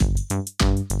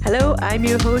Hello, I'm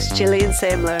your host Gillian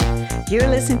Semler. You're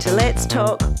listening to Let's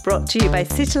Talk, brought to you by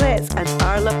CityLets and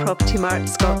Arla Property Mart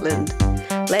Scotland.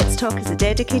 Let's Talk is a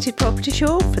dedicated property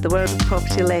show for the world of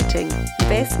property letting,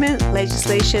 investment,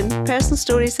 legislation, personal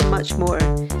stories and much more.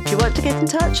 If you want to get in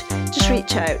touch, just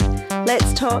reach out.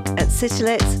 Let's talk at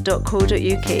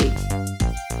citylets.co.uk.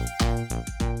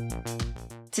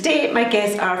 Today, my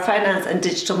guests are Finance and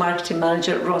Digital Marketing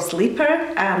Manager Ross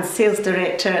Leiper and Sales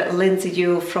Director Lyndsay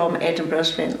Yuille from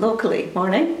Edinburgh's RentLocally.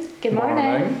 Morning. Good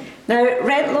morning. Now,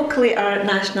 RentLocally are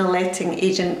national letting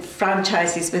agent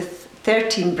franchises with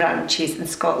 13 branches in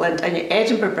Scotland, and your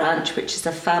Edinburgh branch, which is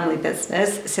a family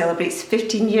business, celebrates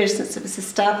 15 years since it was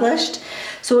established.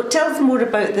 So tell us more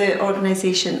about the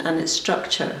organisation and its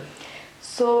structure.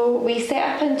 So we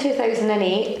set up in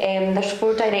 2008. There's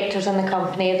 4 directors in the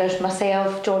company. There's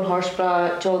myself, John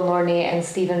Horsburgh, John Lorney and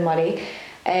Stephen Murray.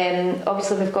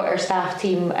 Obviously we've got our staff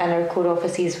team and our core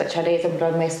offices, which are Edinburgh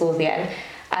and West Lothian.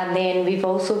 And then we've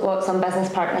also got some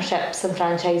business partnerships and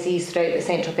franchisees throughout the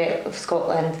central belt of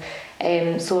Scotland.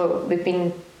 So we've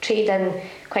been trading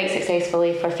quite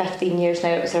successfully for 15 years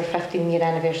now. It was our 15-year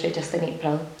anniversary just in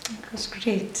April. That's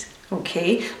great.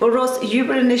 Okay. Well, Ross, you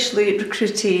were initially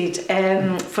recruited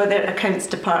for their accounts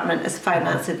department as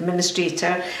finance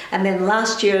administrator, and then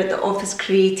last year the office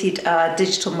created a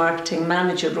digital marketing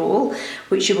manager role,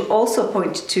 which you were also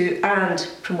appointed to and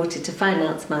promoted to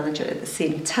finance manager at the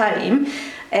same time,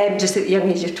 just at the young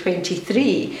age of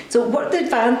 23. So what are the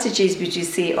advantages, would you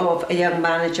say, of a young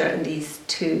manager in these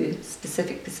two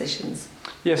specific positions?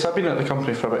 Yes, I've been at the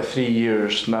company for about 3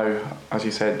 years now, as you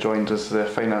said, joined as the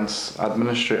finance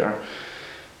administrator.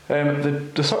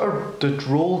 The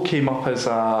role came up as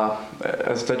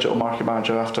digital market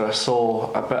manager after I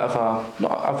saw a bit of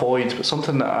not a void, but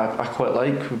something that I quite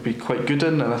like, would be quite good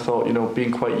in, and I thought,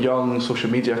 being quite young,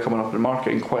 social media coming up in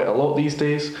marketing quite a lot these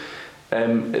days,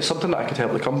 it's something that I could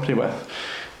help the company with.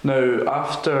 Now,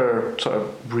 after sort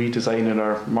of redesigning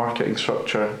our marketing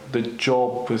structure, the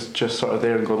job was just sort of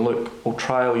there and going, look, we'll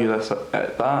trial you this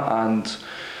at that, and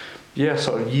yeah,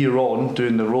 sort of year on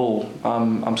doing the role,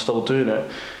 I'm still doing it.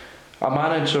 I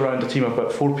manage around a team of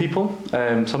about 4 people,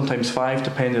 sometimes 5,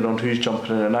 depending on who's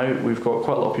jumping in and out. We've got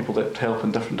quite a lot of people that help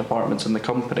in different departments in the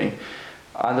company,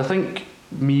 and I think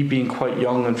me being quite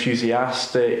young,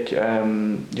 enthusiastic,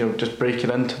 just breaking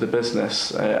into the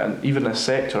business, and even this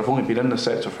sector, I've only been in this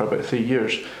sector for about 3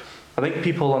 years. I think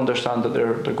people understand that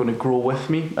they're going to grow with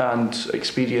me and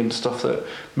experience stuff that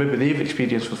maybe they've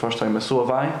experienced for the first time, and so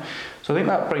have I. So I think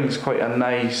that brings quite a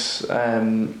nice,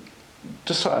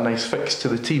 just sort of nice fix to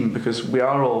the team, because we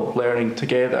are all learning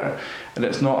together, and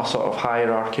it's not a sort of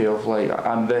hierarchy of like,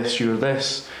 I'm this, you're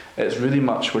this. It's really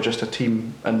much, we're just a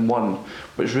team in one,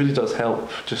 which really does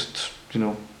help just,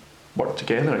 work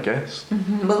together, I guess.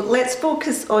 Mm-hmm. Well, let's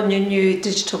focus on your new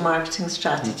digital marketing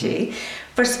strategy.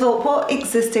 Mm-hmm. First of all, what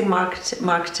existing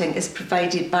marketing is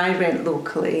provided by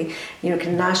RentLocally,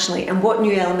 nationally, and what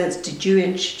new elements did you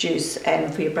introduce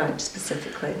for your branch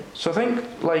specifically? So I think,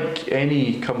 like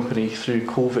any company through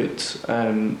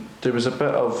COVID, there was a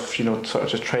bit of, sort of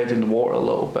just treading the water a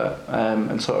little bit,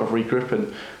 and sort of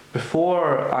regrouping.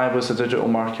 Before I was a digital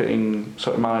marketing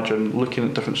sort of manager and looking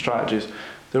at different strategies,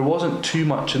 there wasn't too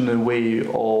much in the way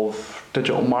of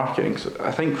digital marketing. So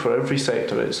I think for every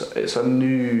sector it's a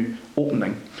new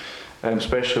opening,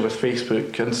 especially with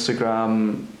Facebook,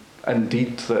 Instagram,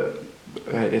 Indeed,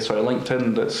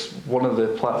 LinkedIn. That's one of the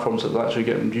platforms that's actually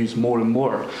getting used more and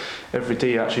more every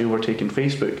day, actually overtaking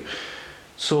Facebook.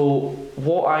 So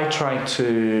what I try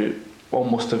to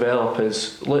almost develop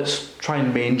is, let's try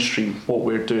and mainstream what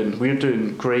we're doing. We're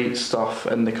doing great stuff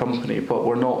in the company, but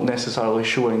we're not necessarily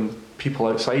showing people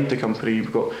outside the company.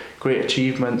 We've got great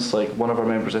achievements, like one of our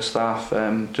members of staff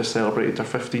just celebrated their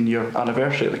 15-year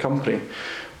anniversary at the company,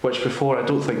 which before I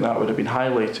don't think that would have been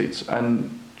highlighted.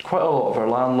 And quite a lot of our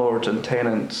landlords and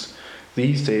tenants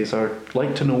these days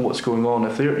like to know what's going on.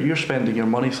 If you're spending your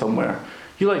money somewhere,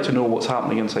 you like to know what's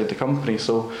happening inside the company.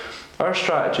 So our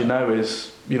strategy now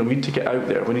is, we need to get out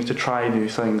there. We need to try new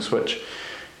things, which,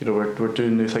 we're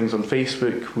doing new things on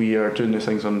Facebook. We are doing new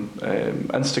things on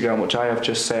Instagram, which I have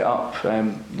just set up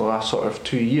the last sort of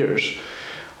 2 years,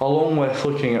 along with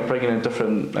looking at bringing in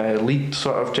different lead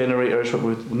sort of generators that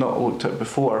we've not looked at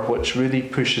before, which really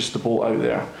pushes the boat out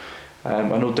there.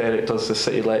 I know Derek does the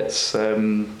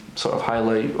CityLets sort of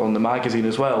highlight on the magazine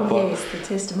as well. But yes, the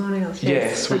testimonials.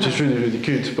 Yes, which is really, really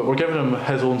good. But we're giving him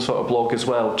his own sort of blog as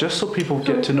well, just so people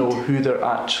get to know who they're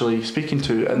actually speaking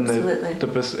to in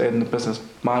the business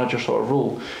manager sort of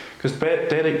role. Because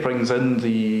Derek brings in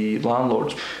the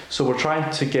landlords, so we're trying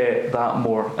to get that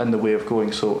more in the way of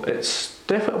going. So it's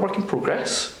definitely a work in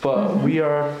progress, but we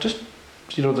are just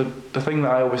the thing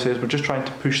that I always say is we're just trying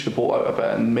to push the boat out a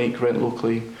bit and make Rent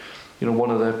Locally,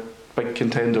 one of the big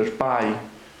contenders by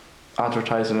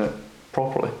advertising it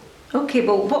properly. Okay,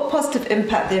 well, what positive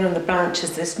impact then on the branch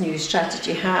has this new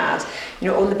strategy had,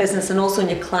 on the business and also on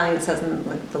your clients, as in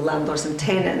like the landlords and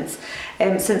tenants,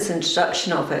 since the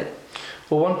introduction of it?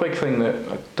 Well, one big thing that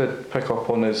I did pick up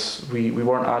on is we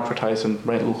weren't advertising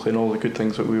Rent Locally and all the good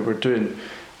things that we were doing.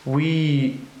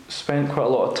 We spent quite a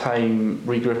lot of time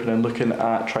regrouping and looking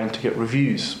at trying to get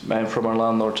reviews from our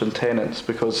landlords and tenants,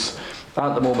 because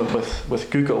at the moment with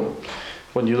Google,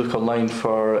 when you look online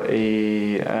for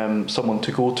someone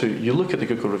to go to, you look at the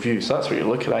Google reviews. That's what you're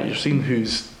looking at. You're seeing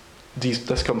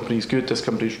this company's good, this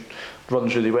company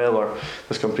runs really well, or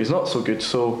this company's not so good.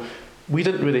 So we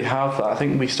didn't really have that. I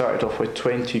think we started off with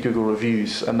 20 Google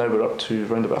reviews, and now we're up to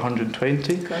around about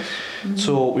 120. Okay. Mm-hmm.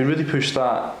 So we really pushed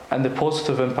that, and the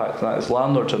positive impact of that is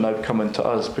landlords are now coming to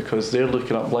us because they're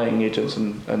looking up letting agents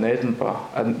in Edinburgh,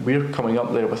 and we're coming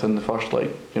up there within the first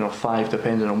 5,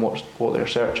 depending on what they're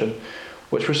searching,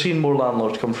 which we're seeing more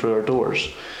landlords come through our doors.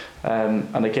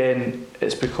 And again,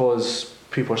 it's because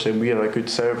people are saying we are a good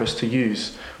service to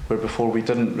use, where before we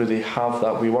didn't really have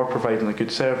that. We were providing a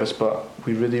good service, but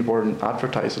we really weren't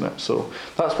advertising it. So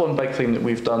that's one big thing that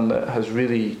we've done that has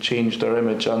really changed our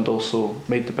image and also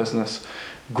made the business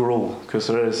grow, because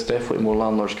there is definitely more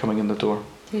landlords coming in the door.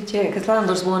 Yeah, because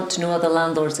landlords want to know other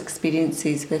landlords'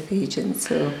 experiences with agents,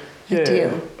 so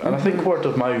ideal. And I think word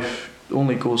of mouth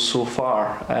only goes so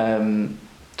far,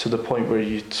 to the point where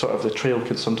you sort of, the trail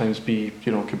could sometimes be,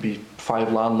 could be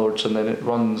 5 landlords and then it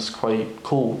runs quite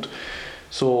cold.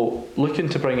 So looking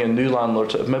to bring in new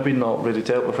landlords that have maybe not really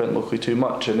dealt with Rent Locally too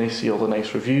much, and they see all the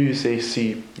nice reviews, they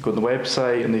go on the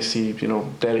website and they see,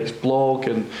 Derek's blog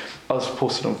and us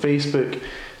posted on Facebook.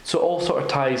 So it all sort of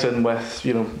ties in with,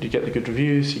 you get the good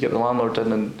reviews, you get the landlord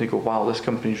in and they go, wow, this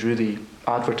company's really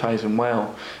advertising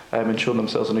well, and showing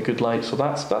themselves in a good light. So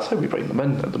that's how we bring them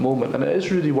in at the moment, and it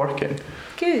is really working.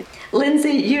 Good.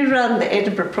 Lyndsay, you run the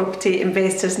Edinburgh Property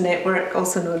Investors Network,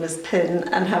 also known as PIN,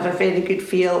 and have a very good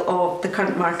feel of the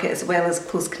current market as well as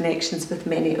close connections with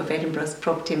many of Edinburgh's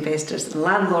property investors and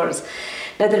landlords.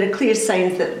 Now, there are clear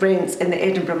signs that rents in the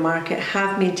Edinburgh market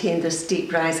have maintained their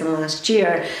steep rise in the last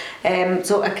year.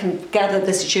 So I can gather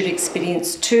this is your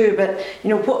experience too, but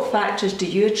what factors do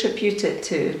you attribute it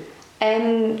to?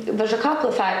 There's a couple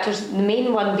of factors, the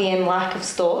main one being lack of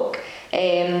stock.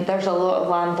 There's a lot of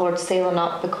landlords selling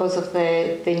up because of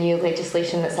the new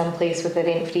legislation that's in place with the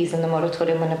rent freeze and the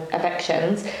moratorium on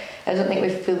evictions. I don't think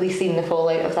we've fully seen the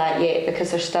fallout of that yet,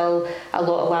 because there's still a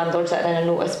lot of landlords that are in a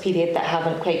notice period that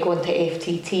haven't quite gone to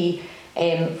FTT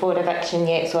for eviction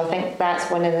yet. So I think that's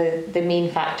one of the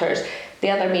main factors. The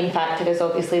other main factor is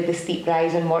obviously the steep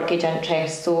rise in mortgage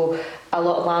interest. So a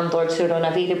lot of landlords who are on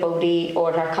a variable rate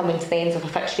or are coming to the end of a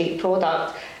fixed rate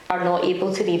product are not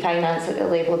able to refinance at the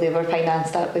level they were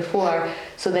financed at before.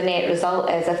 So the net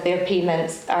result is, if their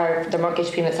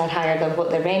mortgage payments are higher than what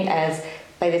their rent is,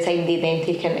 by the time they then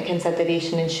take into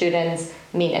consideration insurance,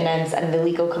 maintenance and the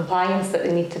legal compliance that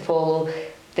they need to follow,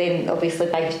 then obviously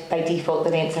by default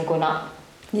the rents are going up.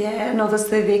 Yeah, and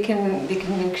obviously they can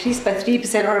increase by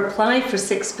 3% or apply for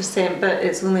 6%, but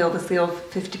it's only obviously off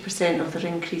 50% of their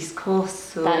increased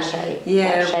costs. So that's right.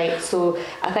 Yeah, that's right. So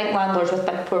I think landlords with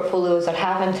big portfolios are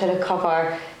having to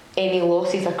recover any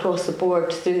losses across the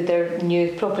board through their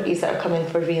new properties that are coming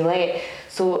for relet.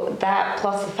 So that,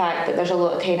 plus the fact that there's a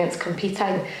lot of tenants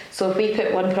competing. So if we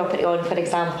put one property on, for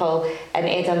example, in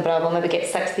Edinburgh, we'll maybe get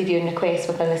 60 viewing requests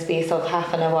within the space of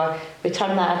half an hour. We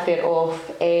turn that advert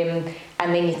off,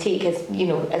 and then you take as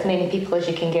many people as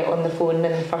you can get on the phone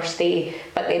in the first day,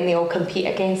 but then they all compete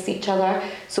against each other.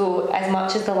 So as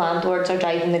much as the landlords are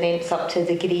driving the rents up to a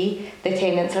degree, the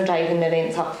tenants are driving the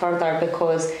rents up further,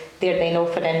 because they're then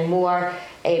offering more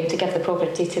to give the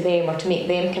property to them or to make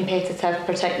them competitive,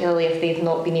 particularly if they've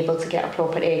not been able to get a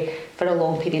property for a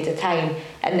long period of time.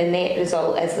 And the net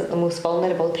result is that the most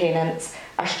vulnerable tenants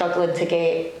are struggling to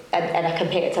get in a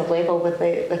competitive level with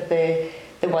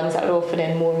the ones that are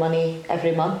offering more money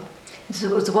every month.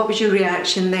 So what was your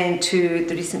reaction then to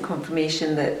the recent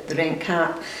confirmation that the rent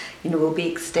cap, will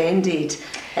be extended?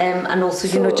 And also,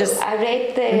 I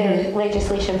read the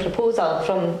legislation proposal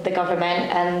from the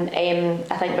government, and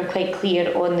I think they're quite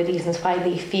clear on the reasons why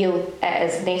they feel it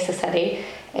is necessary.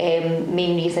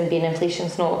 Main reason being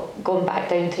inflation's not gone back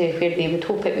down to where they would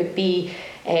hope it would be.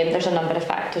 There's a number of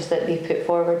factors that they put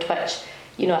forward, which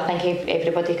I think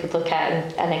everybody could look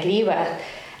at and agree with.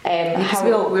 Because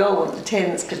we all want the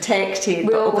tenants protected.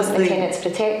 We but all want the obviously tenants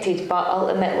protected, but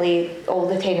ultimately all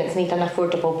the tenants need an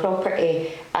affordable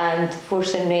property, and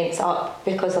forcing rents up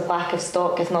because of lack of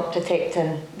stock is not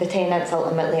protecting the tenants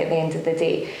ultimately at the end of the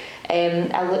day.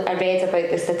 I read about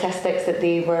the statistics that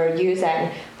they were using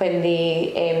when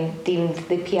they deemed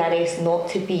the PRS not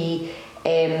to be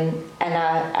in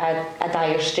a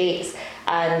dire straits,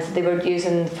 and they were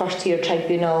using first tier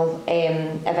tribunal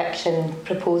eviction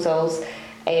proposals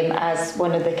as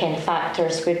one of the kind of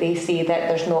factors where they see that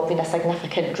there's not been a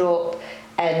significant drop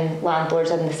in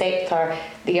landlords in the sector.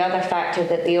 The other factor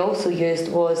that they also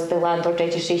used was the landlord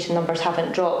registration numbers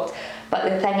haven't dropped. But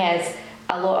the thing is,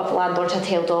 a lot of landlords had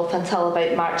held off until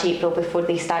about March, April before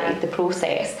they started the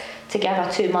process. To give a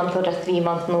 2-month or a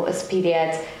 3-month notice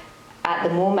period at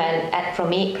the moment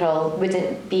from April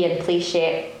wouldn't be in place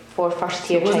yet for first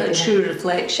tier tribunal. It wasn't a true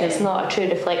reflection. It's not a true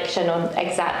reflection on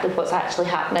exactly what's actually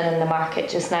happening in the market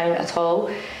just now at all.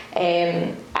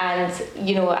 And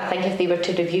you know, I think if they were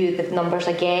to review the numbers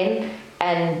again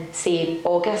in say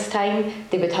August time,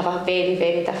 they would have a very,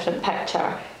 very different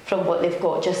picture from what they've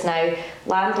got just now.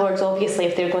 Landlords, obviously,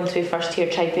 if they're going through first tier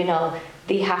tribunal,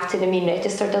 they have to remain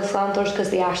registered as landlords because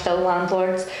they are still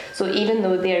landlords. So even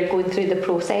though they're going through the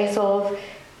process of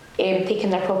taking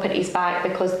their properties back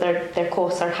because their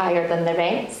costs are higher than the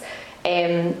rents,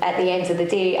 at the end of the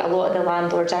day, a lot of the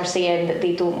landlords are saying that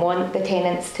they don't want the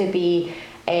tenants to be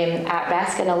at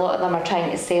risk, and a lot of them are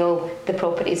trying to sell the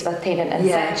properties with tenant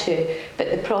in situ.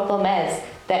 But the problem is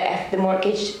that if the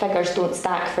mortgage figures don't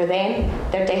stack for them,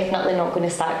 they're definitely not going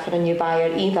to stack for a new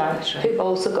buyer either, right, who've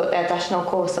also got the additional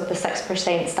cost of the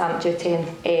 6% stamp duty and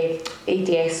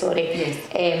ADS,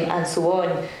 and so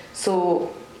on.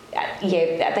 So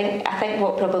I think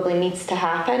what probably needs to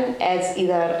happen is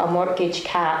either a mortgage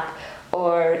cap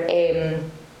or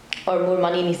more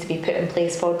money needs to be put in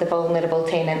place for the vulnerable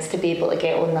tenants to be able to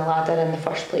get on the ladder in the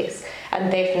first place. And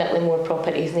definitely more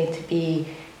properties need to be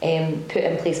put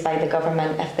in place by the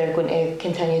government if they're going to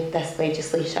continue this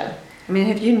legislation. I mean,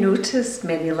 have you noticed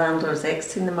many landlords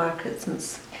exiting the market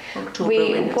since October when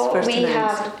it was first announced? What we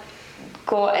have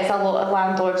got is a lot of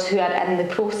landlords who are in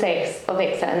the process of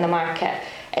exiting the market.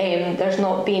 There's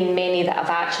not been many that have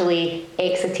actually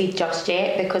exited just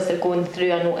yet because they're going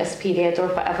through a notice period or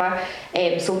whatever.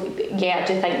 So yeah, I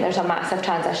do think there's a massive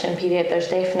transition period. There's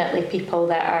definitely people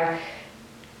that are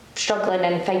struggling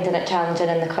and finding it challenging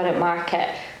in the current market.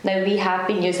 Now, we have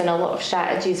been using a lot of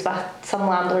strategies with some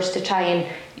landlords to try and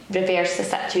reverse the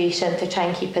situation, to try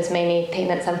and keep as many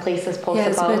tenants in place as possible. Yeah,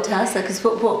 it's fantastic. Because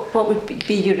what would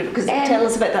be your, because tell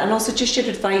us about that, and also just your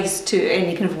advice to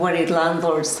any kind of worried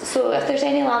landlords. So if there's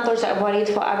any landlords that are worried,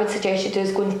 what I would suggest you do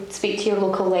is go and speak to your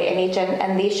local letting agent,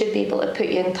 and they should be able to put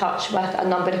you in touch with a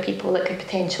number of people that could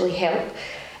potentially help.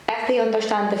 If they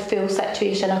understand the full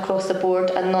situation across the board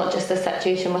and not just the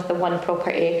situation with the one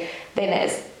property, then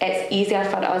it's easier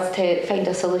for us to find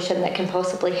a solution that can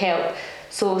possibly help.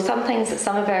 So sometimes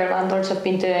some of our landlords have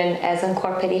been doing is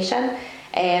incorporation.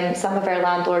 Some of our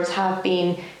landlords have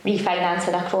been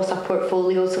refinancing across a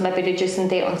portfolio, so maybe reducing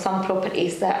debt on some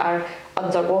properties that are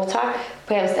underwater,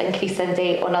 whilst increasing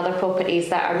debt on other properties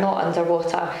that are not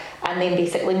underwater, and then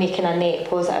basically making a net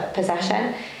positive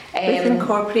position. With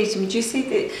incorporating,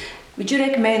 would you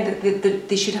recommend that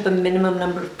they should have a minimum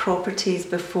number of properties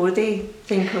before they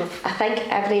think of?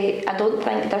 I don't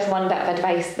think there's one bit of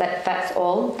advice that fits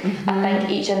all. Mm-hmm. I think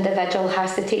each individual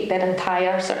has to take their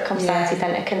entire circumstances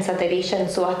into consideration.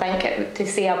 So I think to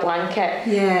say a blanket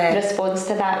response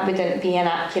to that wouldn't be an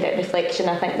accurate reflection.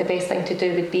 I think the best thing to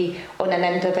do would be on an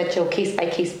individual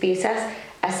case-by-case basis,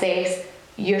 assess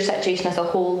your situation as a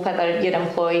whole, whether you're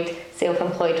employed,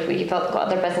 self-employed, where you've got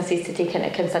other businesses to take into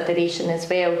consideration as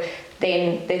well.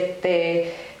 Then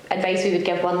the advice we would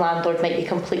give one landlord might be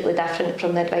completely different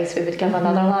from the advice we would give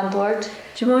another landlord.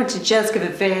 Do you want to just give a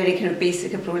very kind of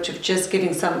basic approach of just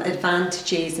giving some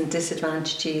advantages and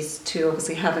disadvantages to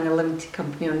obviously having a limited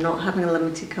company or not having a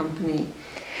limited company?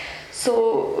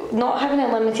 So not having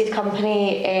a limited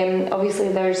company, obviously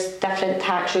there's different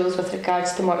tax rules with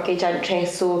regards to mortgage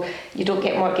interest, so you don't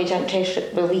get mortgage interest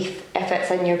relief if it's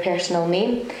in your personal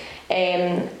name.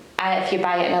 And if you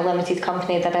buy it in a limited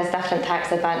company, there is different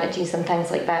tax advantages and things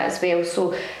like that as well.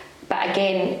 So, but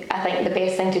again, I think the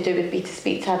best thing to do would be to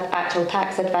speak to an actual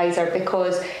tax advisor,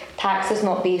 because tax is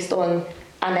not based on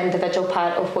an individual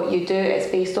part of what you do, it's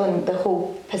based on the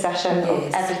whole position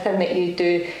of everything that you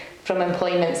do, from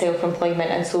employment,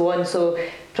 self-employment and so on. So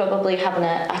probably having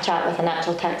a chat with an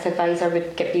actual tax advisor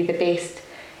would be the best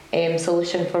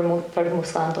solution for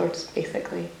most landlords,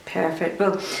 basically. Perfect.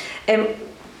 Well,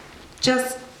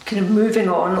 just kind of moving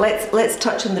on, let's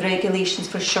touch on the regulations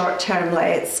for short-term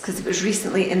lets, because it was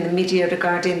recently in the media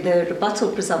regarding the rebuttal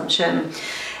presumption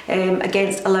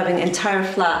against allowing entire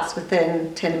flats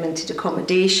within tenanted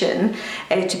accommodation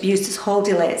to be used as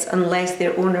holiday lets unless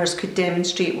their owners could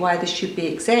demonstrate why they should be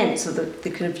exempt, so that they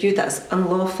kind of view that as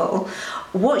unlawful.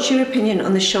 What's your opinion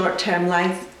on the short-term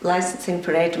licensing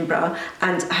for Edinburgh,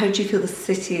 and how do you feel the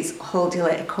city's holiday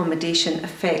let accommodation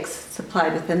affects supply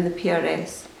within the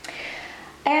PRS?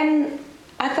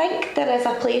 I think there is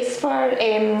a place for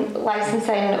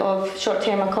licensing of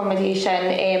short-term accommodation.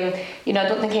 I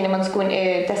don't think anyone's going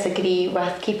to disagree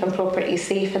with keeping properties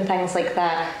safe and things like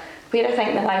that. Where I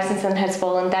think the licensing has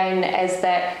fallen down is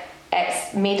that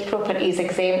it's made properties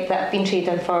exempt that have been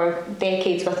trading for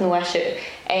decades with no issue,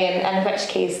 and in which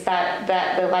case that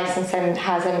the licensing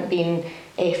hasn't been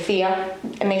fair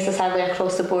necessarily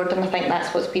across the board, and I think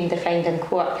that's what's been defined in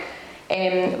court.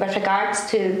 With regards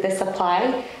to the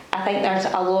supply, I think there's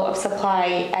a lot of supply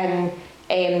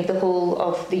in the whole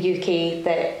of the UK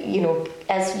that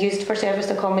is used for serviced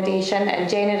accommodation, and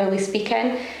generally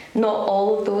speaking, not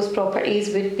all of those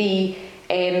properties would be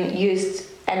used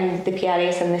in the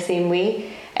PRS in the same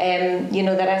way.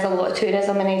 There is a lot of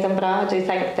tourism in Edinburgh. I do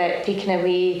think that taking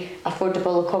away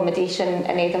affordable accommodation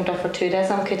in Edinburgh for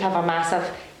tourism could have a massive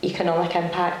economic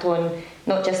impact on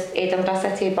not just Edinburgh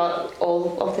City but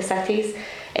all of the cities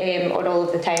or all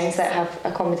of the towns that have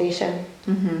accommodation.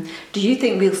 Mm-hmm. Do you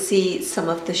think we'll see some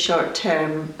of the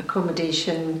short-term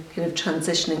accommodation kind of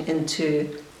transitioning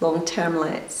into long-term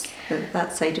lets,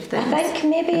 that side of things? I think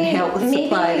maybe and help with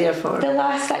supply, therefore. The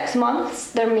last 6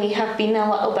 months there may have been a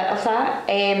little bit of that,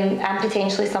 and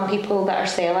potentially some people that are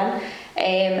selling.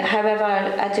 However,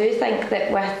 I do think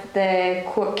that with the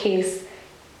court case,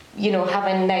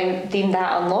 having now deemed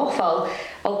that unlawful,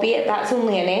 albeit that's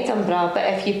only in Edinburgh,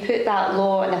 but if you put that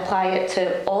law and apply it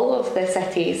to all of the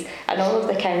cities and all of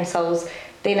the councils,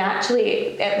 then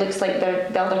actually it looks like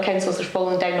the other councils are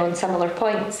falling down on similar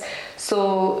points.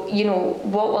 So,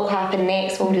 what will happen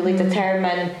next will really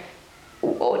determine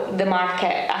the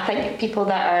market. I think people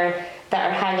that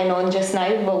are hanging on just now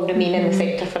will remain in the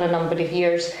sector for a number of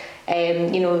years.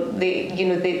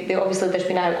 They obviously there's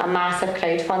been a massive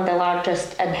crowdfund, the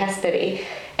largest in history,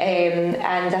 and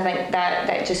I think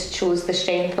that just shows the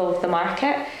strength of the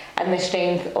market and the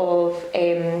strength of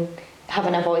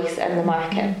having a voice in the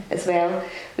market as well.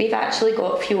 We've actually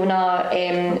got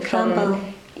Fiona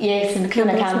from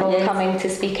Fiona Campbell coming to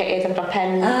speak at Edinburgh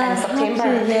PIN in September.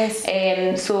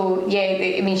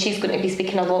 She's going to be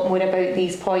speaking a lot more about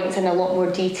these points in a lot more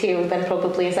detail than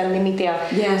probably is in the media.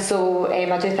 Yeah. So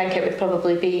I do think it would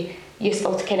probably be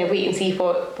useful to kind of wait and see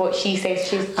what she says.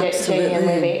 She's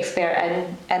genuinely the expert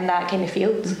in that kind of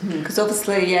field. Because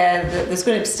obviously, there's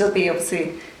going to still be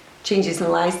obviously changes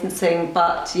in licensing,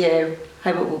 but how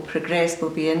it will progress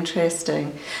will be interesting.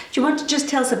 Do you want to just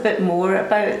tell us a bit more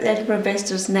about the Edinburgh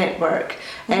Investors Network?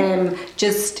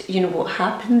 Just what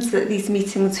happens at these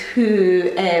meetings,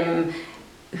 who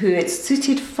it's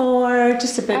suited for,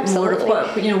 just a bit more of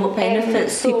what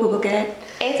benefits people will get.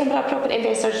 Edinburgh Property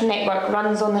Investors Network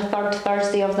runs on the third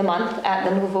Thursday of the month at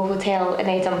the Novo Hotel in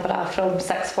Edinburgh from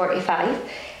 6:45.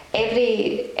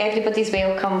 Everybody's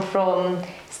welcome, from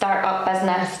start-up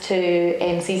business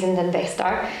to seasoned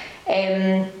investor.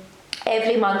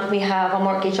 Every month we have a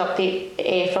mortgage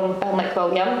update from Bill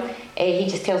McWilliam. He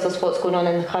just tells us what's going on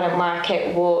in the current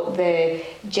market, what the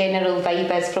general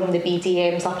vibe is from the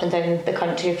BDMs up and down the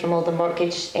country, from all the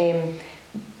mortgage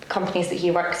companies that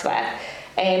he works with.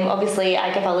 Obviously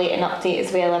I give a Leighton update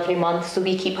as well every month, so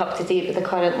we keep up to date with the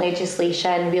current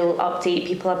legislation. We'll update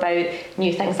people about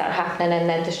new things that are happening in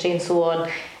the industry and so on.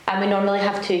 And we normally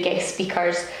have 2 guest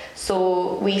speakers,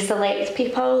 so we select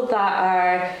people that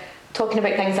are talking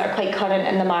about things that are quite current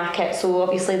in the market. So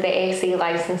obviously the SA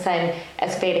licensing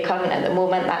is very current at the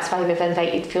moment, that's why we've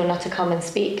invited Fiona to come and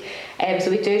speak. So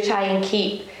we do try and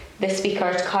keep the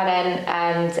speakers current,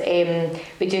 and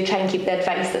we do try and keep the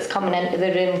advice that's coming into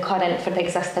the room current for the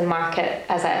existing market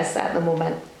as it is at the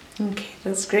moment. Okay,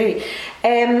 that's great.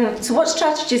 So what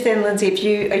strategies then,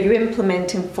 Lyndsay, are you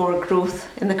implementing for growth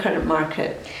in the current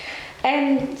market?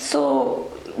 So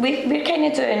we're kind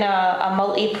of doing a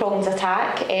multi-pronged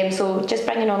attack, so just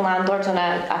bringing on landlords on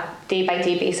a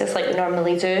day-by-day basis like we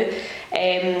normally do.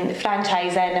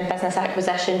 Franchising and business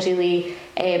acquisitions really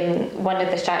one of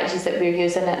the strategies that we're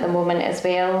using at the moment as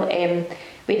well.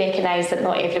 We recognise that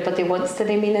not everybody wants to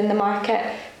remain in the market,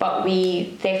 but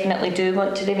we definitely do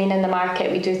want to remain in the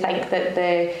market. We do think that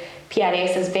the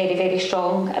PRS is very, very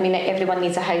strong. I mean, everyone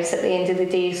needs a house at the end of the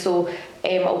day, so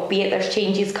albeit there's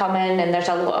changes coming and there's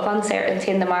a lot of uncertainty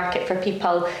in the market for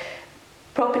people,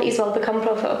 properties will become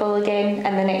profitable again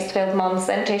in the next 12 months.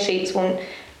 Interest rates won't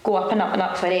go up and up and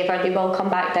up forever. They will come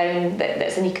back down.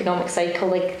 That's an economic cycle,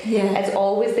 like it's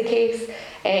always the case.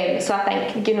 So I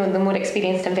think, you know, the more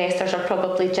experienced investors are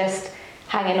probably just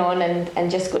hanging on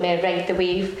and just going to ride the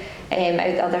wave out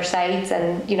the other sides.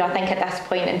 And, you know, I think at this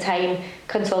point in time,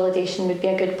 consolidation would be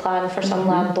a good plan for some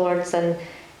landlords, and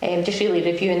just really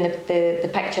reviewing the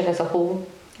picture as a whole.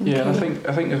 Yeah, and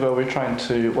I think as well,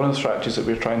 one of the strategies that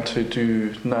we're trying to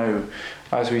do now,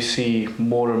 as we see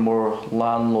more and more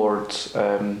landlords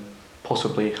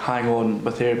possibly hang on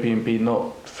with Airbnb,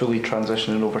 not fully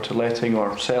transitioning over to letting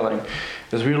or selling,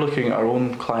 is we're looking at our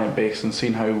own client base and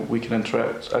seeing how we can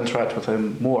interact with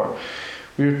them more.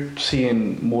 We're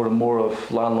seeing more and more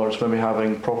of landlords maybe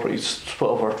having properties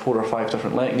split over 4 or 5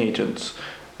 different letting agents.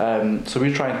 So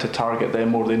we're trying to target them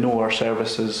more. They know our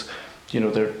services, you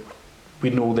know, we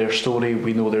know their story,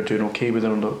 we know they're doing okay, we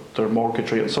know their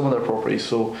mortgage rate on some of their properties.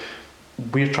 So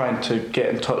we're trying to get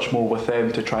in touch more with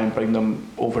them to try and bring them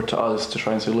over to us to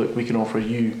try and say, look, we can offer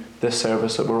you this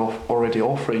service that we're already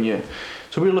offering you.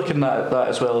 So we're looking at that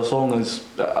as well,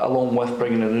 along with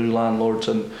bringing in new landlords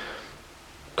and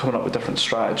coming up with different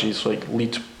strategies like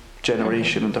lead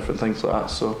generation and different things like that.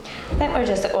 So I think we're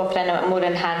just offering a more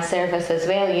enhanced service as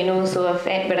well, you know, so if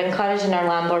we're encouraging our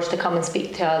landlords to come and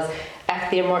speak to us if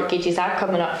their mortgages are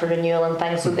coming up for renewal and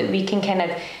things, so that we can kind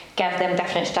of give them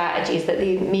different strategies that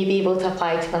they may be able to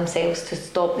apply to themselves to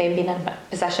stop them being in a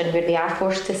position where they are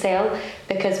forced to sell,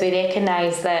 because we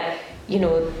recognise that, you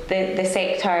know, the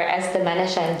sector is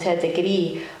diminishing to a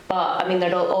degree, but I mean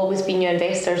there will always be new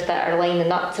investors that are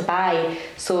lining up to buy.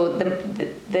 So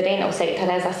the rental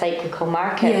sector is a cyclical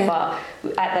market, but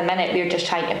at the minute we're just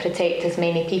trying to protect as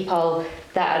many people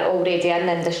that are already in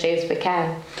the industry as we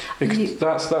can. Because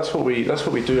that's what we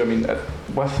do. I mean,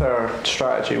 with our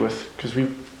strategy, because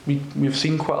we've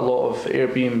seen quite a lot of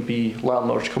Airbnb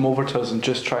landlords come over to us and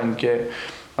just try and get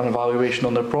an evaluation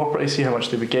on their property, see how much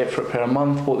they would get for it per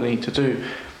month, what they need to do.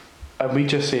 And we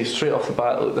just say straight off the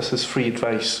bat, look, this is free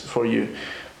advice for you,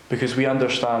 because we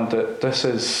understand that this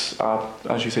is,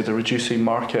 as you said, a reducing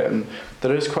market, and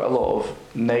there is quite a lot of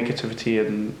negativity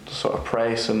and sort of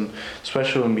press, and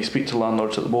especially when we speak to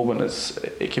landlords at the moment,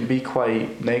 it can be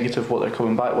quite negative what they're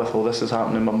coming back with. Well, this is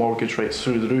happening, my mortgage rate's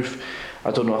through the roof. I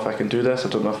don't know if I can do this,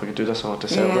 I'll have to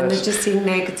sell this. And they're just seeing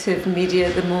negative media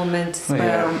at the moment as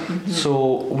well.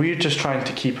 So we're just trying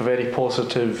to keep a very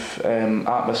positive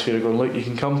atmosphere going, look, you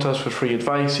can come to us for free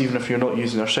advice, even if you're not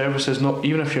using our services,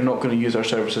 even if you're not going to use our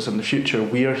services in the future,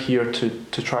 we are here to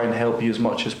try and help you as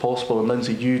much as possible. And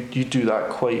Lyndsay, you do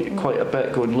that quite a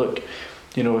bit, going, look,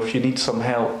 you know, if you need some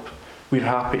help, we're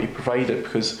happy to provide it,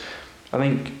 because I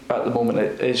think at the moment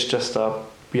it is just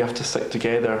we have to stick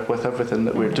together with everything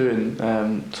that we're doing.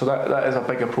 So that is a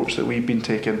big approach that we've been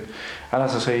taking. And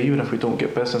as I say, even if we don't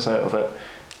get business out of it,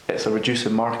 it's a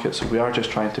reducing market, so we are just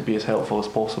trying to be as helpful as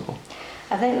possible.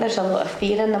 I think there's a lot of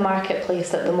fear in the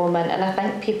marketplace at the moment, and I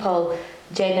think people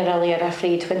generally are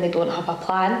afraid when they don't have a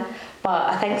plan. But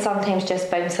I think sometimes just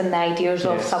bouncing the ideas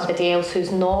off somebody else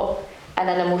who's not in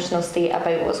an emotional state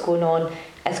about what's going on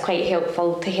is quite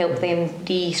helpful to help them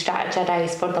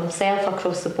re-strategise for themselves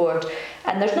across the board.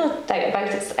 And there's no doubt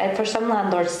about it, for some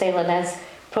landlords selling is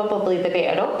probably the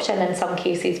better option in some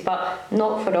cases, but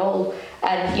not for all.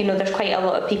 And you know, there's quite a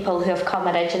lot of people who have come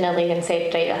originally and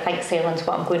said, right, I think selling's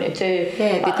what I'm going to do.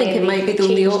 Yeah, they think it might be the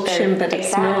only option, but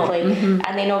it's not. And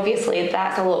then obviously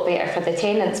that's a lot better for the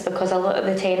tenants, because a lot of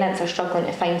the tenants are struggling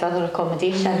to find other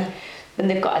accommodation. When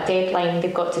they've got a deadline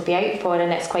they've got to be out for,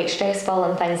 and it's quite stressful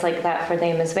and things like that for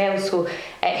them as well. So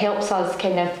it helps us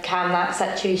kind of calm that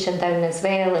situation down as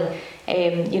well,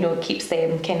 and you know, keeps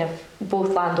them kind of both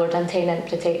landlord and tenant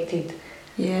protected.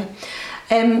 Yeah.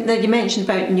 Now you mentioned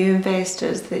about new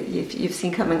investors that you've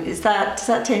seen coming. Does that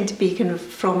tend to be kind of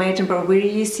from Edinburgh? Where are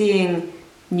you seeing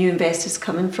new investors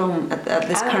coming from at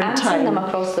this current time? I'm seeing them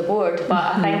across the board,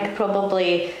 but I think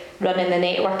probably running the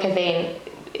network event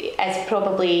is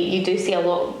probably, you do see a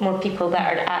lot more people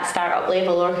that are at start-up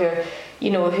level, or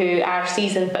who are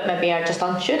seasoned but maybe are just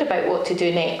unsure about what to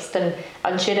do next and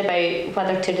unsure about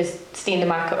whether to just stay in the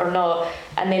market or not,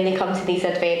 and then they come to these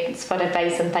events for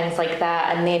advice and things like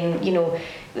that. And then, you know,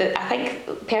 I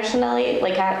think personally,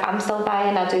 like I'm still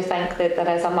buying. I do think that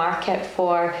there is a market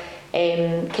for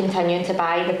continuing to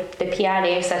buy. The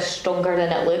PRS is stronger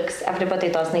than it looks. Everybody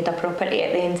does need a property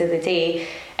at the end of the day.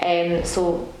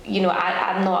 So, you know,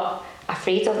 I'm not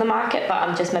afraid of the market, but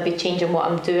I'm just maybe changing what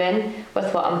I'm doing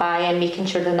with what I'm buying, making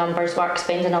sure the numbers work,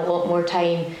 spending a lot more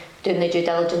time doing the due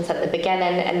diligence at the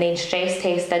beginning and then stress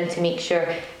testing to make sure,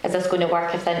 is this going to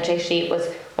work if the interest rate was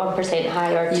 1%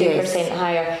 higher, 2%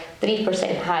 higher,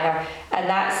 3% higher. And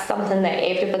that's something that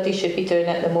everybody should be doing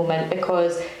at the moment,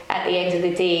 because at the end of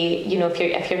the day, you know,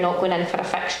 if you're not going in for a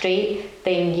fixed rate,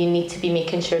 then you need to be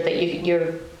making sure that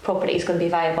your property is going to be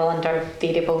viable under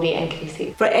variable rate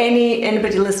increases. For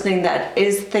anybody listening that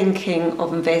is thinking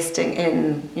of investing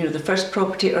in, you know, the first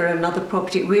property or another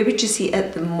property, where would you see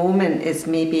at the moment is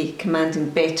maybe commanding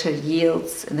better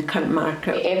yields in the current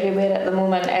market? Everywhere at the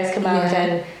moment is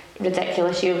commanding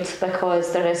ridiculous yields,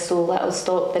 because there is so little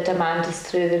stock. The demand is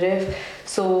through the roof.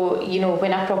 So, you know,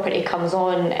 when a property comes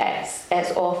on,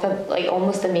 it's off like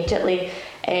almost immediately.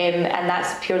 And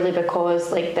that's purely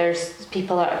because like there's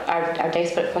people are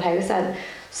desperate for housing.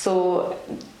 So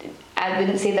I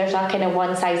wouldn't say there's a kind of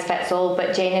one size fits all,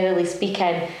 but generally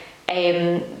speaking,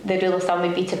 the rule of thumb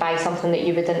would be to buy something that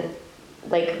you wouldn't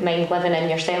like mind living in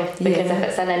yourself, because if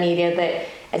it's in an area that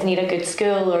is near a good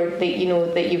school, or that you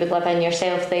know that you would live in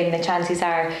yourself, then the chances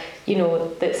are, you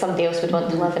know, that somebody else would want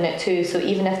to live in it too. So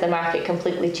even if the market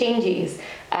completely changes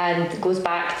and goes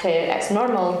back to its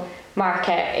normal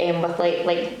market,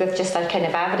 with just a kind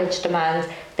of average demand,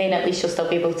 then at least you'll still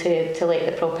be able to let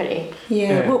the property.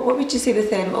 What would you say with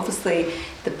them? Obviously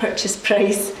the purchase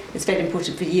price is very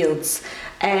important for yields,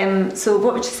 so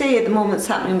what would you say at the moment is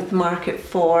happening with the market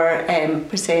for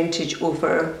percentage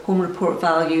over home report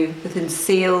value within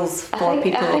sales for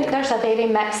people? I think there's a very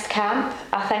mixed camp.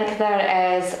 I think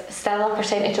there is still a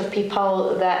percentage of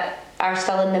people that are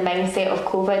still in the mindset of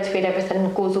COVID where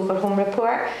everything goes over home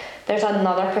report. There's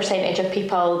another percentage of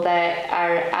people that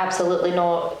are absolutely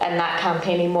not in that camp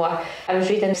anymore. I was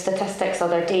reading statistics the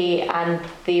other day, and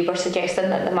they were suggesting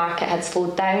that the market had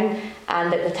slowed down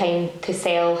and that the time to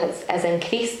sell has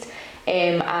increased,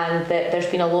 and that there's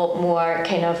been a lot more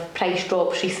kind of price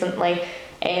drops recently,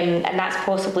 and that's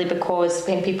possibly because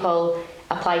when people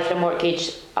apply for a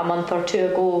mortgage a month or two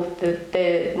ago,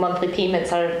 the monthly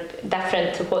payments are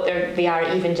different to what they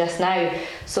are even just now.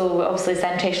 So obviously as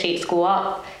interest rates go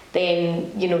up,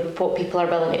 then you know what people are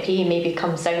willing to pay maybe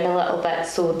comes down a little bit.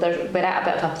 So we're at a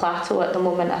bit of a plateau at the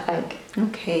moment, I think.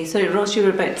 Okay, sorry Ross, you were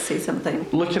about to say something.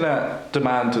 Looking at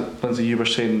demand, Lyndsay, you were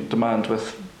saying demand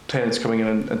with tenants coming in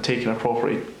and taking a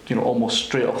property, you know, almost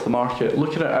straight off the market.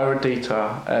 Looking at our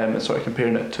data and sort of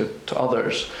comparing it to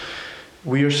others,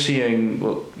 we are seeing,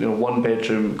 you know, one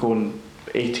bedroom going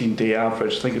 18-day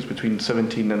average. I think it's between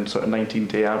 17 and sort of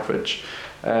 19-day average.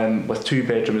 With two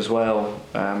bedroom as well,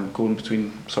 going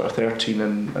between sort of 13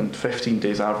 and 15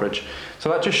 days average. So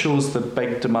that just shows the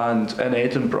big demand in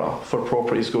Edinburgh for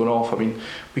properties going off. I mean,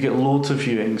 we get loads of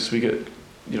viewings. We get,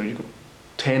 you know, you've got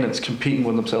tenants competing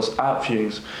with themselves at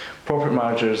viewings. Property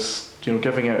managers, you know,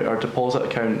 giving out our deposit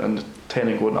account and the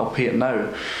tenant going, I'll pay it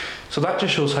now. So that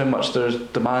just shows how much there's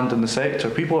demand in the sector.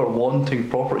 People are wanting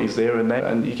properties there and then,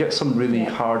 and you get some really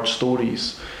hard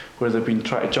stories where they've been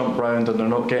trying to jump round and they're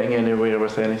not getting anywhere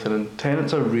with anything, and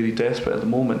tenants are really desperate at the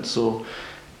moment. So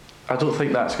I don't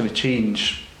think that's going to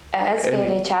change. It is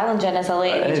very challenging as a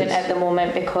letting agent at the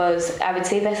moment, because I would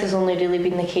say this has only really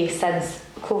been the case since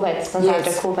after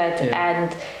COVID,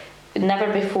 and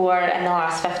never before in the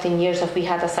last 15 years have we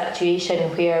had a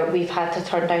situation where we've had to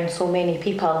turn down so many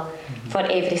people for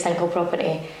every single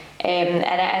property. And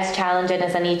it is challenging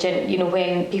as an agent, you know,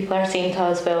 when people are saying to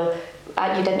us, well,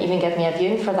 you didn't even give me a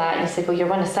viewing for that, and you say, well, you're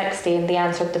one of 60, and they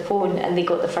answered the phone and they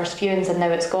got the first viewings and now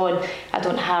it's gone. I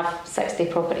don't have 60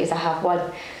 properties, I have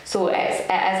one. So it is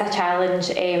a challenge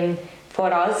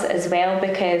for us as well,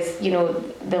 because, you know,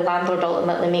 the landlord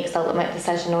ultimately makes the ultimate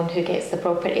decision on who gets the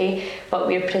property, but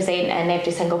we're presenting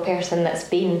every single person that's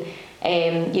been,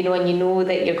 you know, and you know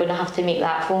that you're going to have to make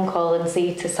that phone call and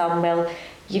say to some, well,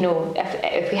 you know,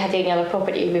 if we had any other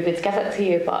property, we would give it to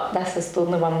you, but this is the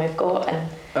only one we've got.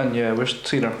 And yeah, we're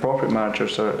seeing our property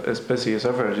managers are as busy as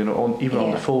ever, you know, even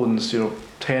on the phones, you know,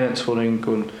 tenants phoning,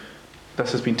 going,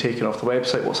 this has been taken off the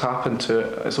website, what's happened to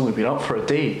it? It's only been up for a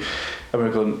day. And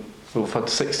we're going, well, we've had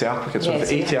 60 applicants, we've had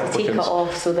 80 applicants. Take it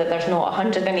off so that there's not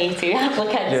 180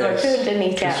 applicants or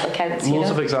 280 applicants. Loads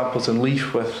of examples in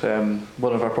Leith with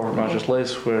one of our property managers,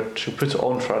 Liz, where she'll put it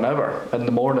on for an hour in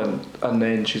the morning and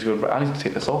then she's going, I need to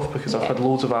take this off because I've had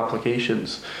loads of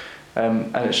applications.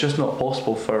 And it's just not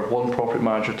possible for one property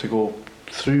manager to go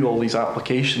through all these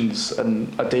applications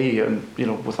in a day, and you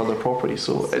know, with other properties.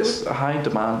 So it's a high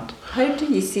demand. How do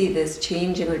you see this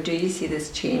changing, or do you see this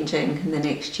changing in the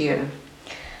next year?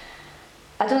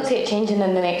 I don't see it changing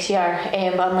in the next year,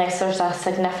 unless there's a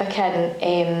significant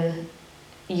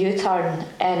U-turn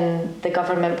in the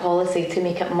government policy to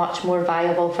make it much more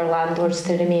viable for landlords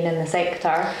to remain in the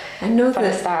sector. I know for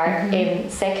a start.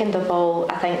 Second of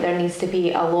all, I think there needs to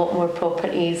be a lot more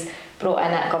properties brought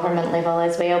in at government level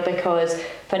as well, because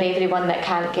for everyone that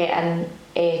can't get in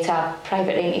to a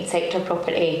private rented sector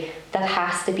property, there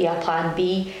has to be a plan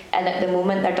B, and at the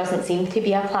moment there doesn't seem to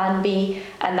be a plan B,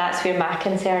 and that's where my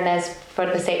concern is for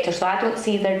the sector. So I don't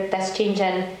see this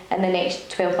changing in the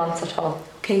next 12 months at all.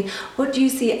 Okay, what do you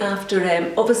see after,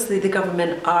 obviously the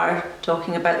government are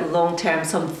talking about long-term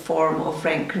some form of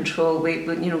rent control,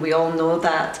 we all know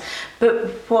that, but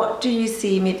what do you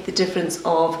see maybe the difference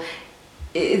of,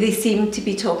 they seem to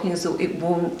be talking as though it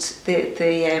won't,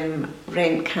 the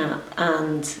rent cap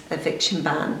and eviction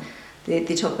ban, they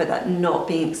talk about that not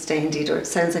being extended, or it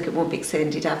sounds like it won't be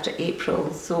extended after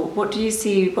April. So what do you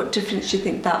see, what difference do you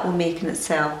think that will make in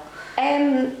itself?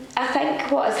 I think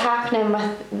what is happening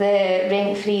with the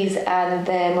rent freeze and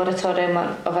the moratorium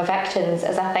of evictions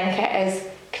is, I think it is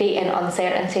creating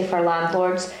uncertainty for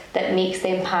landlords that makes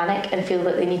them panic and feel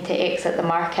that they need to exit the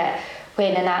market,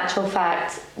 when in actual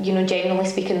fact, generally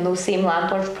speaking, those same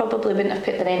landlords probably wouldn't have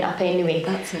put the rent up anyway.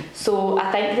 That's it. So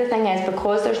I think the thing is,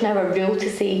 because there's now a rule to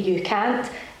say you can't,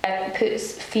 it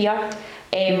puts fear.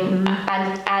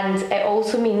 And it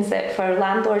also means that for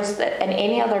landlords that in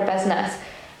any other business,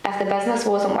 if the business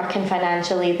wasn't working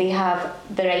financially, they have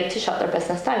the right to shut their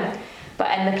business down.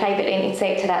 But in the private rented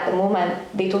sector at the moment,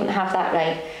 they don't have that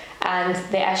right. And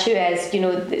the issue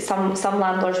is, some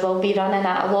landlords will be running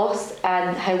at a loss,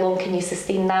 and how long can you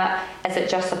sustain that? Is it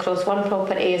just across one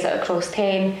property? Is it across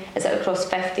 10? Is it across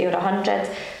 50 or 100?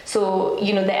 So,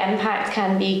 the impact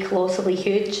can be colossally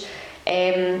huge.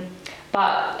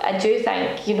 But I do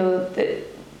think,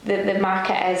 the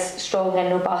market is strong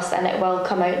and robust, and it will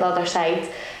come out the other side.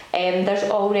 There's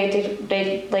already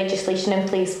legislation in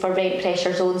place for rent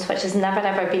pressure zones, which has never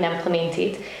ever been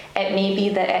implemented. It may be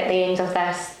that at the end of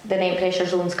this, the rent pressure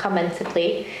zones come into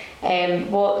play.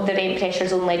 What the rent pressure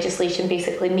zone legislation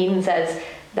basically means is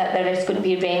that there is going to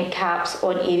be rent caps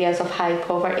on areas of high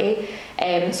poverty.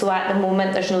 So at the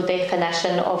moment, there's no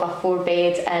definition of a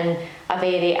 4-bed in a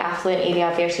very affluent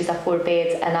area versus a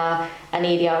 4-bed in an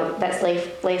area that's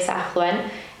less affluent.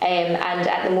 And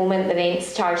at the moment, the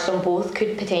rents charged on both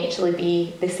could potentially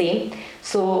be the same.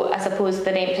 So I suppose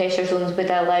the rent pressure zones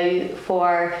would allow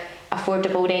for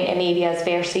affordable rent in areas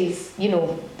versus,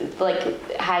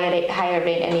 like higher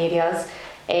rent in areas.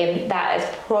 That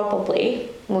is probably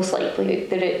most likely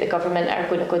the route the government are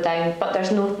going to go down. But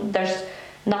there's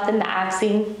nothing that I've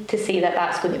seen to say that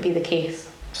that's going to be the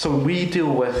case. So we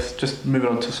deal with, just moving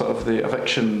on to sort of the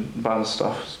eviction ban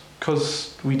stuff,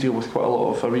 because we deal with quite a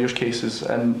lot of arrears cases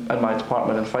in my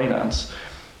department in finance,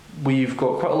 we've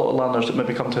got quite a lot of landlords that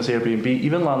maybe come to us Airbnb,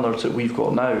 even landlords that we've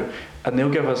got now, and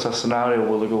they'll give us a scenario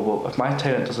where they go, well, if my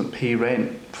tenant doesn't pay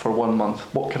rent for 1 month,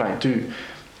 what can I do?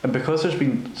 And because there's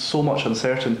been so much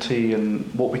uncertainty in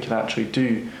what we can actually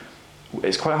do,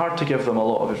 it's quite hard to give them a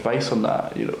lot of advice on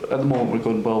that. At the moment we're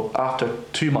going, well, after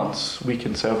 2 months we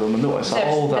can serve them a notice.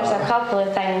 There's a couple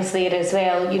of things there as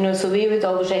well, so we would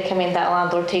always recommend that a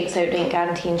landlord takes out rent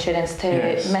guarantee insurance to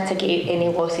mitigate any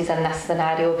losses in this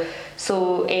scenario.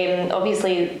 So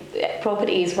obviously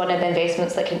property is one of the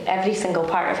investments that every single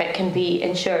part of it can be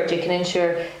insured. You can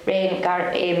insure rent,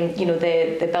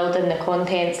 the building, the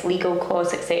contents, legal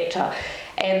costs, etc.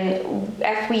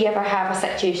 If we ever have a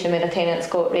situation where a tenant's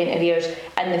got rent arrears,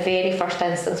 in the very first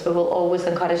instance we will always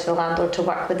encourage the landlord to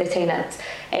work with the tenants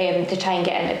to try and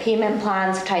get into payment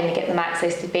plans, trying to get them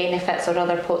access to benefits or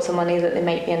other pots of money that they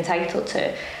might be entitled to.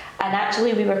 And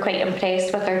actually we were quite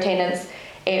impressed with our tenants,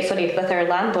 with our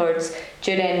landlords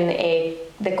during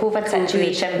the COVID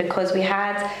situation, because we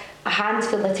had a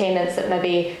handful of tenants that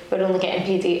maybe were only getting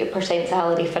paid 80%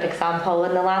 salary, for example,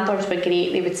 and the landlords were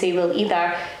great. They would say, well,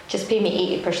 either just pay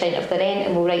me 80% of the rent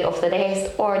and we'll write off the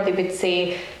rest, or they would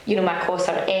say, my costs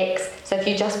are X, so if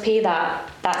you just pay that,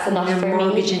 that's enough for me.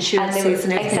 Mortgage insurances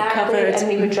and everything covered. And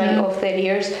they would write off their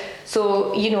arrears.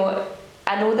 So,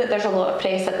 I know that there's a lot of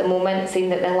press at the moment saying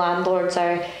that the landlords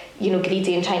are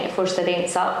greedy and trying to force the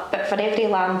rents up, but for every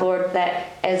landlord that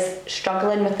is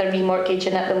struggling with their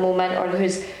remortgaging at the moment, or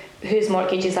whose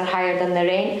mortgages are higher than the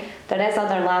rent, there is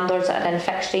other landlords that are in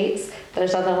fixed rates,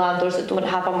 there's other landlords that don't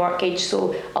have a mortgage.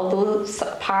 So although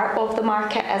part of the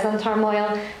market is in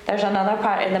turmoil, there's another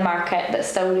part in the market that's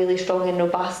still really strong and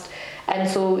robust. And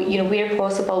so, where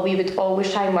possible, we would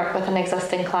always try and work with an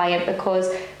existing client, because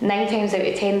 9 times out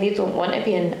of 10 they don't want to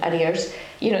be in arrears.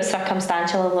 It's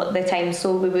circumstantial a lot of the time,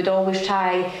 so we would always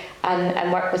try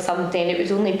and work with something. It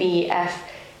would only be if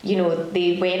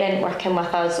they weren't working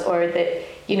with us, or that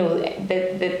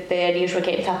the arrears were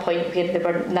getting to a point where they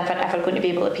were never ever going to be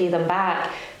able to pay them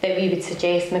back, that we would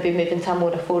suggest maybe moving to a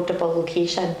more affordable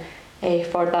location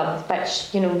for them, which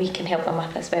we can help them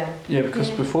with as well. Yeah, because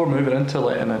before moving into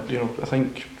letting it, I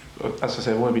think, as I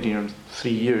said, I've only been here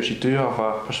 3 years. You do have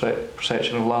a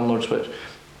perception of landlords, which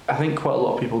I think quite a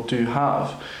lot of people do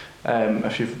have,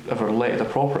 if you've ever letted a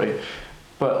property.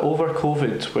 But over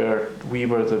COVID, where we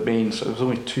were the main, so there was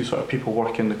only 2 sort of people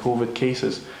working the COVID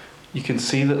cases, you can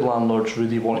see that landlords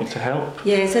really wanted to help.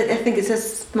 Yes, I think it's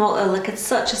it's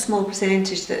such a small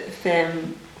percentage that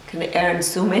kind of earns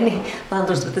so many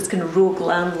landlords with this kind of rogue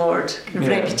landlord kind of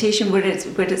reputation where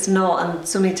it's not, and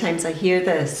so many times I hear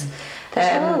this. There's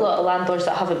still a lot of landlords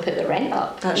that haven't put the rent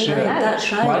up. That's right.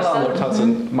 That's right. My landlord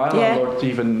hasn't. My landlord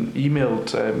even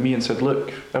emailed me and said,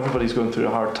 "Look, everybody's going through a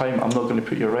hard time. I'm not going to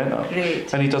put your rent up."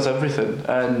 Great. And he does everything.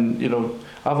 And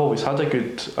I've always had a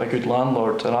good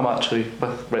landlord, and I'm actually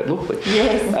with RentLocally.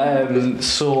 Yes.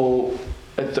 So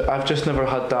I've just never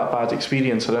had that bad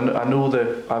experience, and I know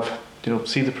that I've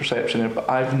see the perception there, but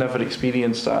I've never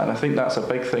experienced that, and I think that's a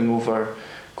big thing over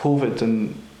COVID.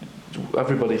 And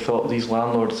everybody thought these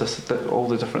landlords, all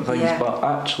the different things, but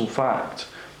actual fact,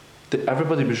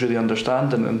 everybody was really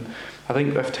understanding. And I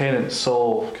think if tenants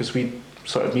saw, because we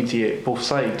sort of mediate both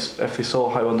sides, if they saw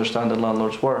how understanding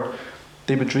landlords were,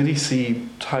 they would really see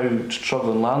how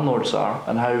struggling landlords are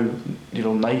and how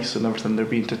nice and everything they're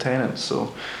being to tenants.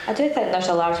 So I do think there's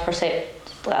a large percentage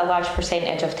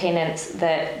of tenants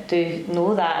that do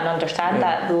know that and understand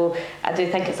that, though I do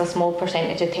think it's a small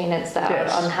percentage of tenants that are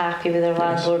unhappy with their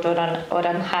landlord or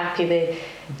unhappy with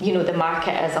the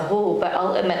market as a whole. But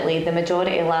ultimately the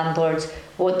majority of landlords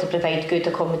want to provide good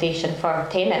accommodation for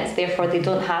tenants, therefore they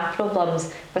don't have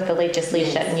problems with the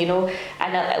legislation.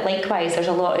 And likewise there's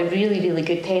a lot of really, really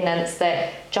good tenants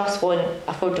that just want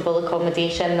affordable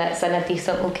accommodation that's in a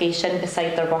decent location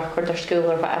beside their work or their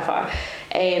school or whatever.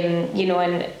 And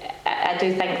I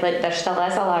do think that there still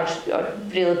is a large, or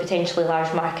really potentially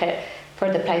large market for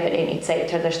the private rented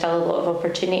sector. There's still a lot of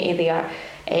opportunity there.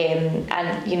 And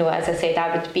as I said,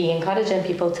 I would be encouraging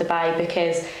people to buy,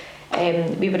 because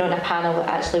we were on a panel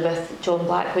actually with John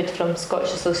Blackwood from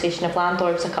Scottish Association of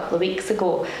Landlords a couple of weeks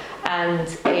ago, and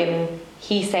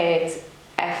he said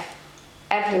if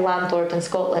every landlord in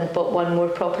Scotland bought one more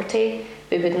property,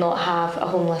 we would not have a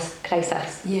homeless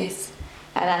crisis. Yes.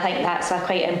 And I think that's a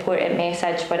quite important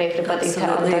message for everybody to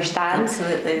understand.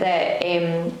 Absolutely. That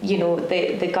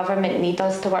the government need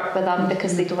us to work with them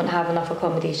because they don't have enough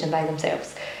accommodation by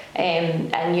themselves.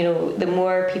 And the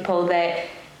more people that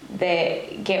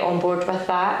get on board with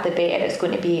that, the better it's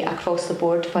going to be across the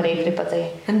board for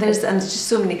everybody. And there's just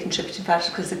so many contributing factors,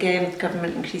 because again, with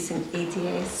government increasing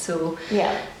ADS, so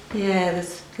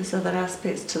there's other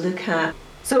aspects to look at.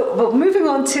 So, well, moving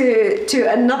on to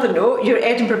another note, your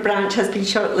Edinburgh branch has been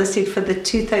shortlisted for the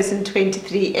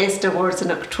 2023 ESTA Awards in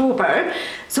October.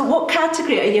 So what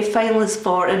category are you finalists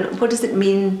for, and what does it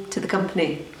mean to the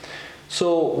company?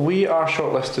 So we are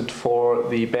shortlisted for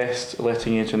the best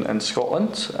letting agent in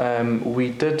Scotland.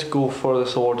 We did go for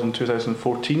this award in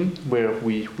 2014, where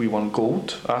we won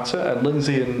gold at it, and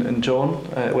Lyndsay and John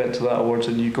went to that awards,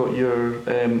 and you got your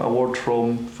award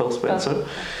from Phil Spencer.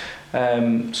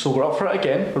 So we're up for it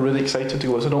again. We're really excited to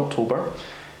go. It's in October.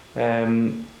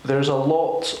 There's a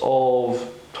lot of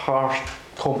harsh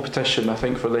competition, I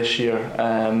think, for this year.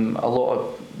 A lot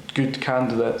of good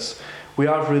candidates. We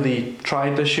have really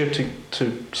tried this year to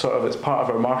sort of, it's part of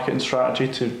our marketing strategy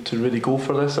to really go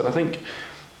for this. And I think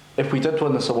if we did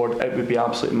win this award, it would be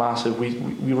absolutely massive. We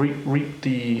reaped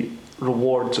the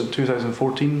rewards in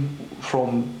 2014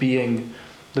 from being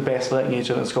the best letting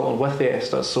agent in Scotland with the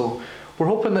ESTA. So we're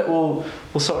hoping that we'll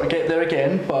sort of get there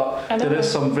again, but there is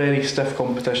some very stiff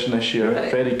competition this year,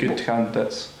 very good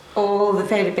candidates. All the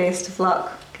very best of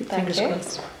luck. Fingers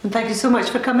crossed. And thank you so much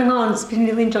for coming on. It's been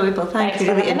really enjoyable. Thank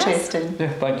you. Really interesting.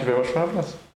 Yeah, thank you very much for having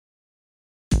us.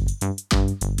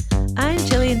 I'm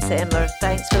Gillian Semler.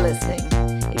 Thanks for listening.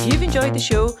 If you've enjoyed the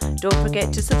show, don't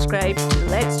forget to subscribe to the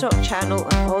Let's Talk channel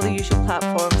on all the usual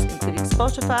platforms, including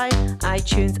Spotify,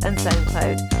 iTunes and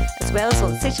SoundCloud, as well as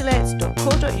on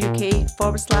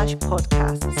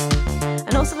citylets.co.uk/podcasts.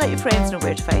 And also let your friends know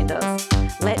where to find us.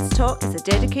 Let's Talk is a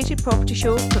dedicated property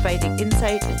show providing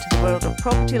insight into the world of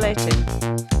property letting.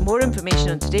 More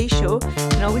information on today's show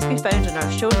can always be found in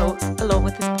our show notes along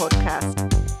with this podcast.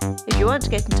 If you want to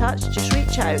get in touch, just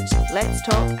reach out. Let's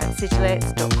talk at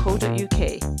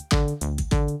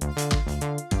citylets.co.uk.